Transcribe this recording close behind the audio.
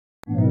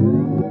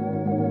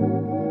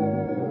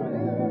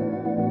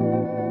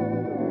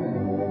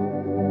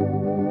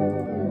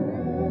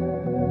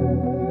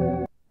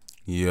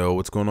Yo,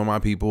 what's going on, my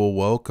people?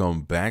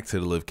 Welcome back to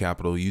the Live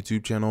Capital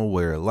YouTube channel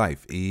where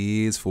life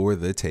is for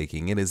the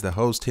taking. It is the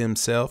host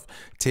himself,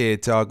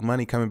 Ted Talk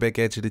Money, coming back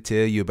at you to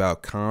tell you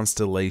about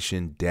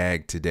Constellation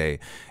DAG today.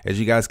 As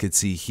you guys can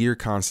see here,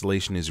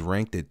 Constellation is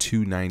ranked at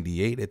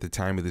 298 at the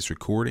time of this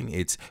recording.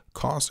 It's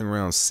costing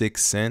around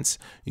 6 cents.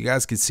 You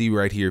guys can see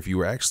right here, if you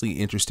were actually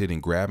interested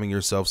in grabbing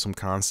yourself some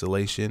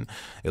Constellation,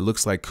 it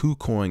looks like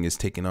KuCoin is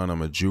taking on a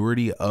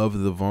majority of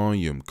the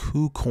volume.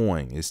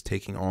 KuCoin is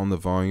taking on the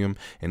volume,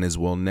 and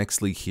as well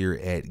nextly here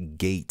at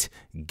Gate.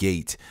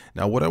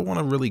 Now what I want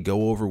to really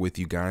go over with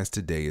you guys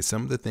today is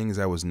some of the things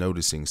I was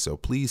noticing, so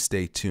please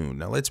stay tuned.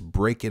 Now let's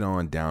break it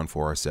on down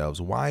for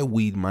ourselves why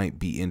we might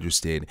be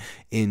interested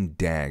in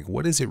DAG.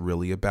 What is it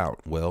really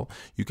about? Well,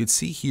 you can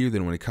see here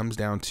that when it comes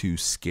down to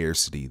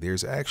scarcity,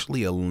 there's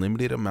actually a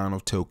limited amount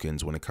of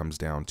tokens when it comes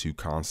down to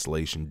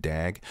Constellation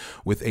DAG,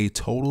 with a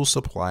total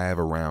supply of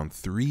around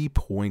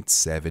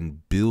 3.7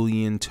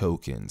 billion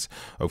tokens.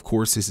 Of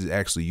course, this is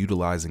actually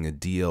utilizing a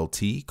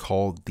DLT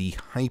called the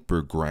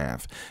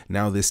Hypergraph.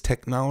 Now, this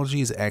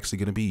technology is actually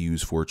going to be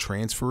used for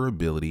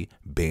transferability,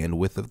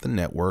 bandwidth of the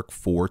network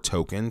for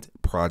tokened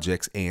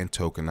projects and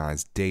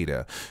tokenized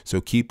data. So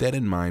keep that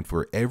in mind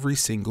for every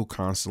single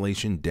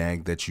Constellation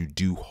DAG that you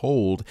do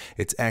hold.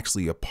 It's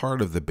actually a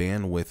part of the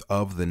bandwidth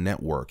of the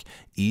network.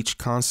 Each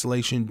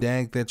Constellation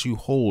DAG that you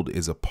hold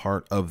is a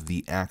part of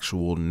the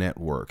actual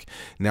network.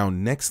 Now,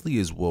 nextly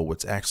as well,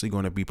 what's actually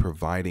going to be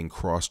providing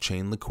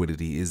cross-chain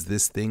liquidity is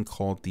this thing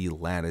called the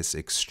Lattice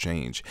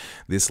Exchange.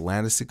 This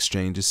Lattice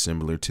Exchange is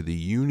similar to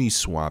the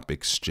Uniswap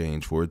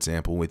exchange. For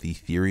example, with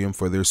Ethereum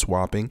for their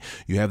swapping,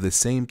 you have the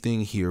same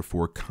thing here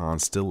for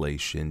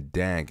Constellation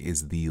DAG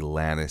is the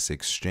Lattice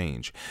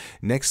Exchange.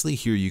 Nextly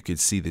here, you could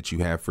see that you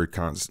have for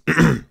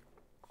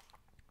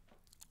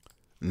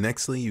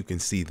Nextly, you can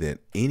see that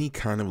any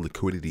kind of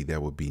liquidity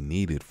that would be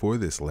needed for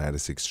this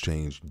Lattice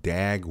Exchange,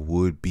 DAG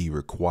would be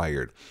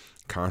required.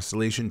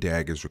 Constellation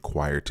DAG is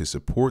required to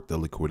support the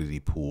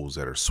liquidity pools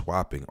that are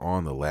swapping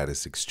on the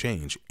Lattice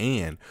Exchange,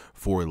 and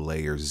for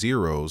layer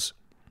zeros,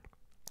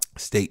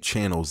 state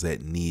channels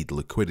that need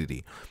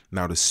liquidity.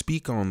 Now, to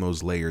speak on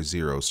those layer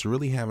zeros, to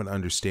really have an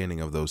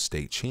understanding of those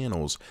state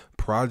channels,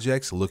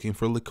 projects looking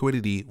for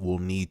liquidity will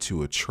need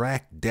to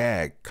attract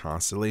DAG,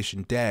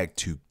 Constellation DAG,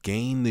 to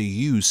gain the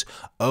use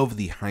of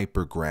the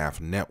Hypergraph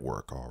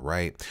network. All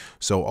right.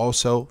 So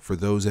also for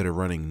those that are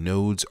running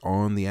nodes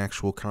on the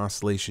actual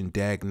Constellation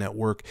DAG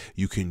network,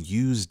 you can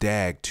use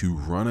DAG to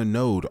run a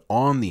node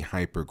on the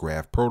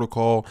Hypergraph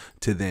protocol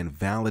to then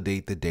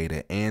validate the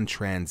data and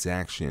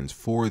transactions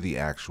for the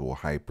actual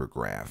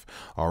Hypergraph.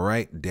 All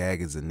right.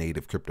 DAG is a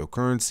native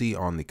cryptocurrency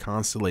on the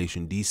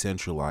Constellation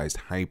decentralized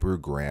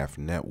Hypergraph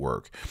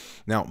network.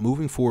 Now,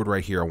 moving forward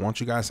right here, I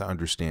want you guys to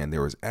understand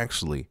there is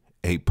actually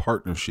a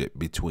partnership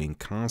between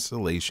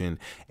Constellation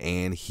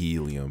and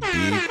Helium.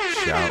 Big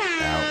shout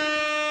out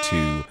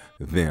to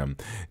them.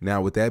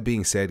 Now, with that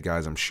being said,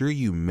 guys, I'm sure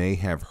you may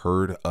have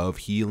heard of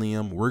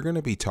Helium. We're going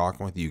to be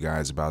talking with you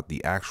guys about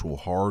the actual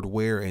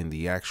hardware and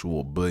the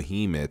actual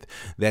behemoth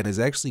that has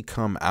actually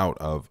come out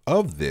of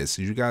this.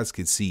 As you guys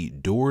can see,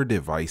 Door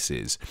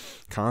devices,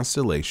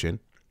 Constellation,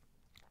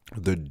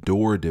 the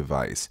Door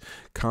device.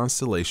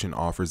 Constellation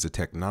offers the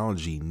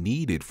technology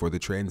needed for the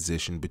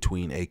transition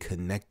between a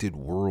connected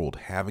world.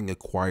 Having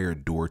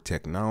acquired Door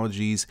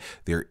technologies,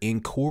 they're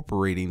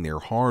incorporating their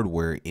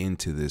hardware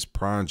into this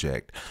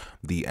project.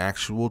 The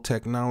actual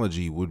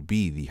technology would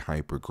be the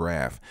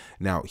Hypergraph.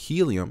 Now,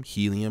 Helium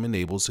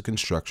enables the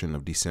construction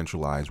of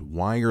decentralized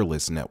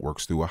wireless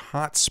networks through a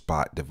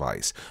hotspot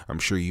device. I'm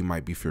sure you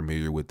might be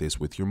familiar with this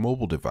with your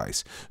mobile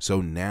device. So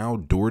now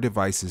Door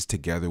devices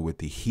together with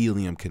the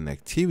Helium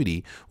connectivity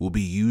will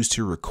be used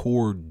to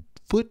record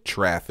foot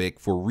traffic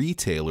for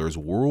retailers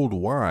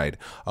worldwide,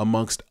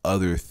 amongst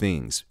other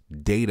things.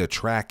 Data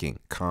tracking.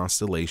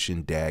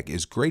 Constellation DAG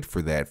is great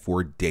for that,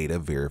 for data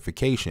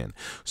verification.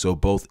 So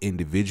both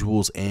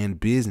individuals and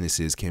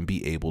businesses can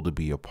be able to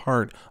be a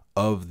part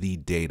of the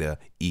data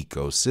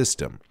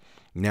ecosystem.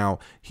 Now,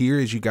 here,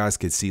 as you guys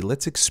can see,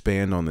 let's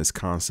expand on this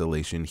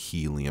Constellation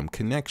Helium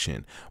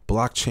connection.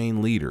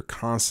 Blockchain leader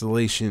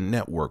Constellation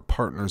Network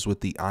partners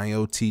with the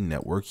IoT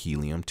network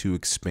Helium to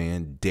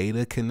expand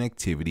data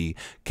connectivity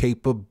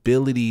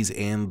capabilities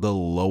and the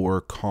lower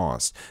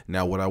cost.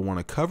 Now, what I want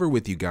to cover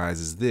with you guys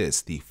is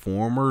this: the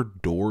former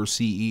Door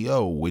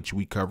CEO, which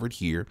we covered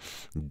here,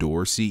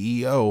 Door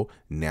CEO,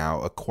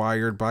 now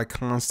acquired by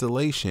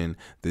Constellation.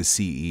 The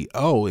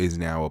CEO is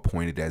now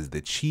appointed as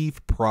the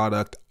Chief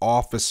Product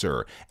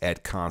Officer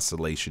at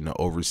Constellation to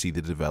oversee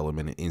the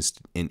development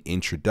and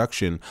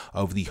introduction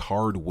of the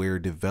hardware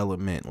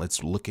development.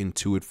 Let's look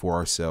into it for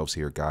ourselves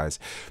here, guys.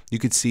 You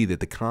can see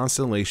that the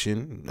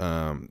Constellation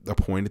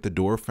appointed the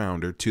Door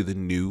founder to the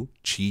new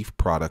Chief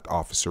Product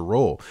Officer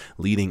role,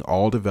 leading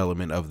all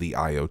development of the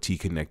IoT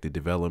connected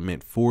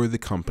development for the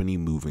company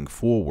moving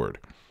forward.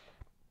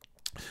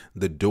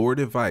 The Door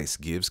device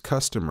gives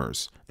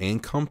customers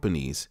and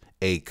companies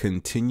a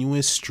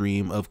continuous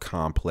stream of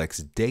complex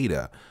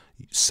data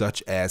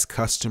such as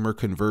customer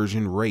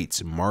conversion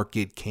rates,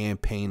 market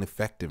campaign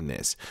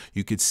effectiveness.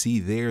 You could see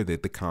there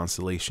that the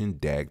Constellation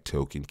DAG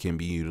token can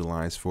be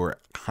utilized for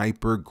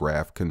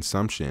hypergraph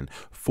consumption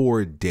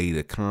for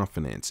data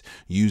confidence.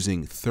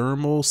 Using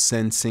thermal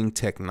sensing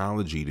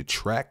technology to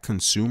track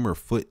consumer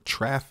foot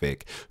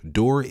traffic,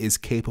 DOR is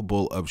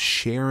capable of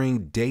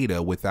sharing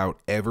data without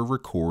ever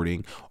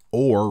recording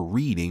or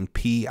reading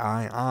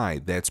PII,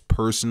 that's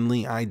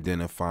personally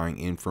identifying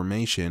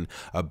information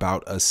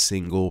about a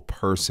single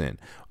person.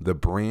 The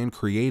brand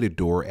created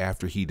DOR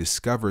after he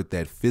discovered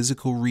that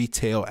physical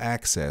retail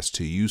access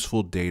to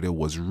useful data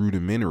was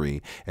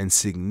rudimentary and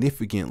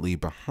significantly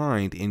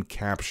behind in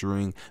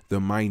capturing the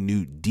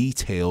minute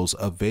details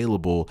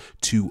available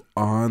to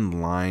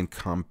online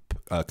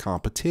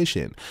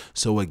competition.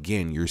 So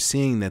again, you're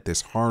seeing that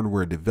this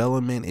hardware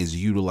development is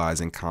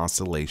utilizing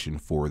Constellation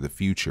for the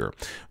future.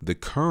 The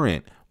current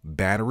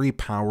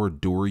battery-powered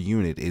DOR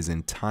unit is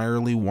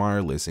entirely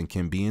wireless and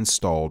can be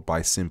installed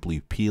by simply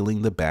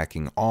peeling the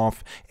backing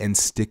off and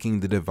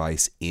sticking the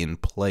device in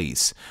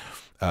place.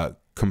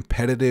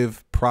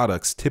 Competitive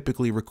products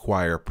typically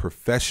require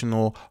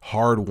professional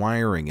hard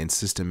wiring and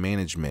system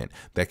management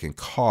that can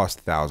cost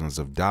thousands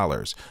of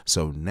dollars.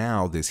 So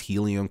now this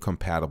helium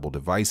compatible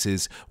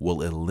devices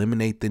will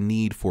eliminate the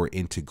need for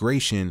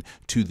integration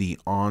to the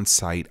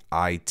on-site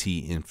IT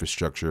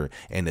infrastructure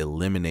and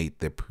eliminate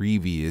the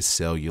previous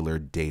cellular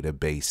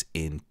database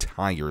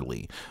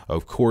entirely.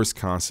 Of course,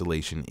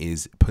 Constellation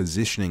is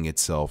positioning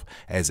itself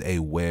as a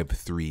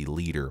Web3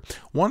 leader.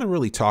 Want to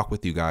really talk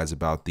with you guys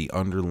about the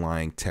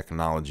underlying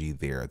technology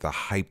there, the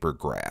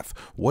hypergraph.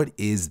 What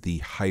is the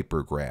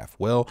hypergraph?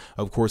 Well,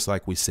 of course,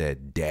 like we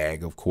said,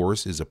 DAG, of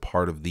course, is a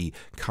part of the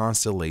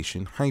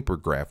Constellation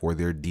hypergraph, or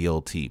their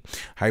DLT.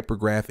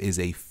 Hypergraph is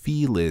a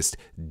fee-less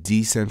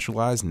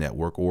decentralized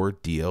network, or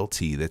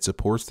DLT, that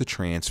supports the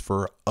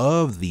transfer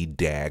of the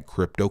DAG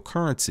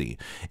cryptocurrency.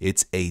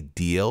 It's a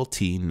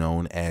DLT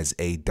known as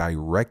a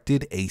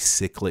directed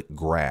acyclic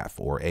graph,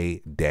 or a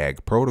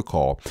DAG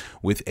protocol,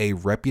 with a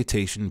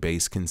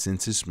reputation-based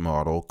consensus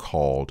model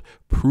called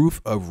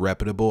Proof of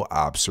Reputable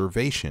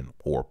Observation,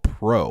 or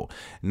PRO.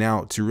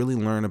 Now, to really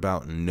learn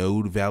about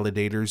node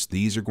validators,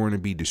 these are going to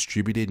be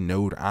distributed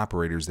node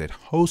operators that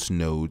host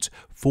nodes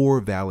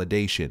for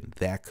validation.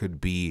 That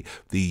could be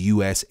the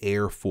U.S.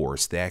 Air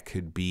Force, that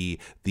could be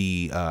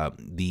the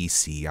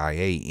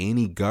CIA.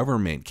 Any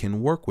government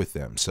can work with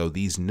them. So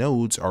these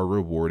nodes are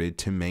rewarded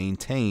to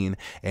maintain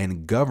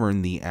and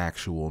govern the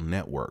actual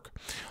network.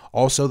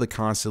 Also, the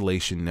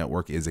Constellation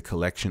network is a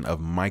collection of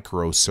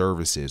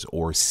microservices,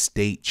 or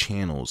state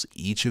channels.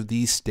 Each of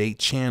these state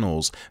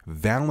channels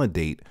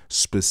validate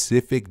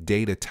specific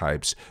data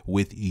types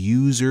with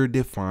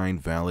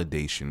user-defined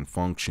validation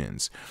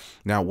functions.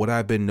 Now, what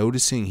I've been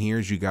noticing here,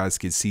 as you guys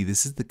can see,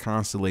 this is the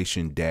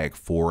Constellation DAG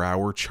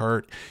 4-hour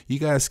chart. You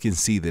guys can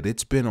see that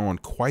it's been on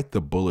quite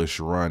the bullish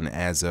run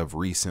as of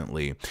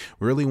recently.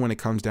 Really, when it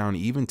comes down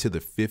even to the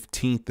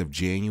 15th of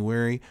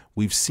January,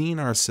 we've seen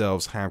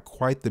ourselves have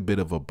quite the bit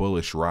of a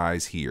bullish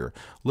rise here.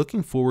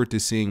 Looking forward to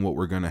seeing what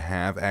we're going to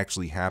have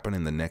actually happen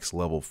in the next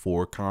level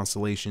 4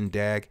 Constellation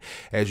DAG.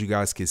 As you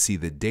guys can see,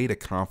 the data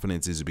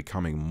confidence is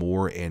becoming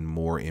more and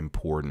more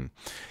important.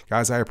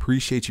 Guys, I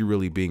appreciate you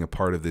really being a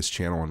part of this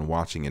channel and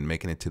watching and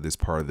making it to this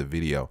part of the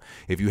video.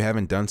 If you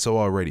haven't done so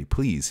already,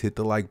 please hit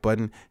the like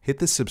button, hit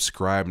the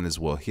subscribe, and as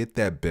well hit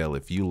that bell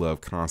if you love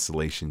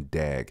Constellation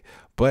DAG.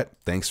 But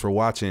thanks for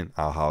watching.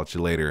 I'll holler at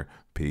you later.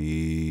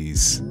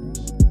 Peace.